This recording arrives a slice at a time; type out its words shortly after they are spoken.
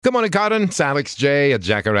Good morning, Karen. It's Alex J at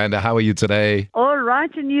Jacaranda. How are you today? All right,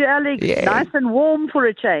 and you, Alex? Yeah. Nice and warm for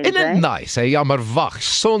a change, Isn't it eh? nice? Ja, maar wacht.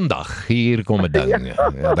 Zondag. Hier komen dan.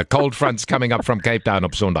 The cold front's coming up from Cape Town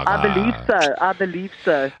op zondag. I believe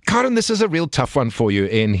so. Karen, this is a real tough one for you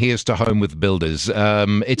in Here's to Home with Builders.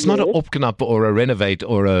 It's not a opknap or a renovate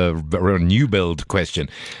or a new build question.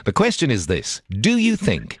 The question is this. Do you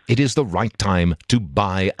think it is the right time to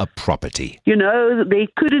buy a property? You know, there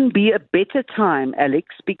couldn't be a better time, Alex,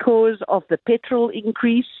 because of the petrol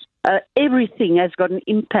increase. Everything has got an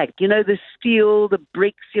impact. You know, the steel, the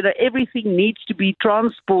bricks, everything needs to be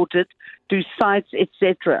transported to sites,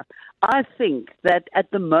 etc. I think that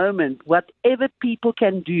at the moment, whatever people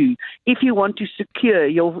can do, if you want to secure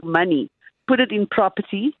your money, put it in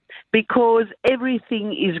property, because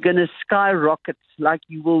everything is going to skyrocket like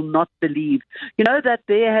you will not believe. You know that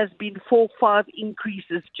there has been 4-5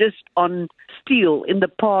 increases just on steel in the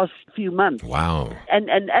past few months. Wow. And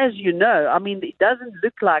as you know, I mean, it doesn't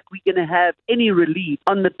look like we're going to have any relief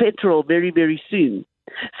on the petrol very, very soon.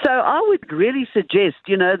 So I would really suggest,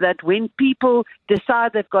 that when people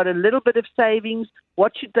decide they've got a little bit of savings,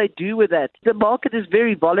 what should they do with that? The market is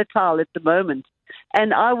very volatile at the moment.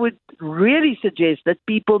 And I would really suggest that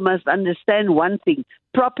people must understand one thing.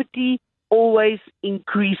 Property always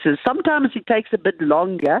increases. Sometimes it takes a bit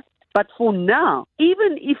longer. But for now,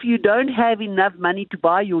 even if you don't have enough money to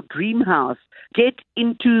buy your dream house, get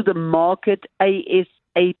into the market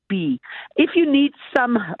ASAP. If you need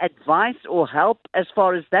some advice or help as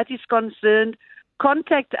far as that is concerned,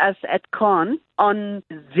 contact us at Khan on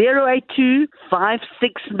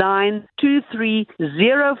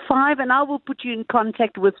 082-569-2305, and I will put you in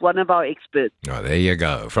contact with one of our experts. Oh, there you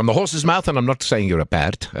go. From the horse's mouth, and I'm not saying you're a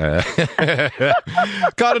pert.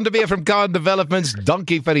 Karen de Beer from Khan Developments.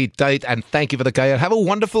 Donkey vir die tyd, and thank you for the kuier. Have a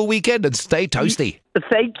wonderful weekend and stay toasty.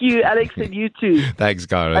 Thank you, Alex, and you too. Thanks,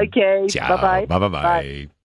 Karen. Okay, Ciao. bye-bye. Bye-bye. Bye.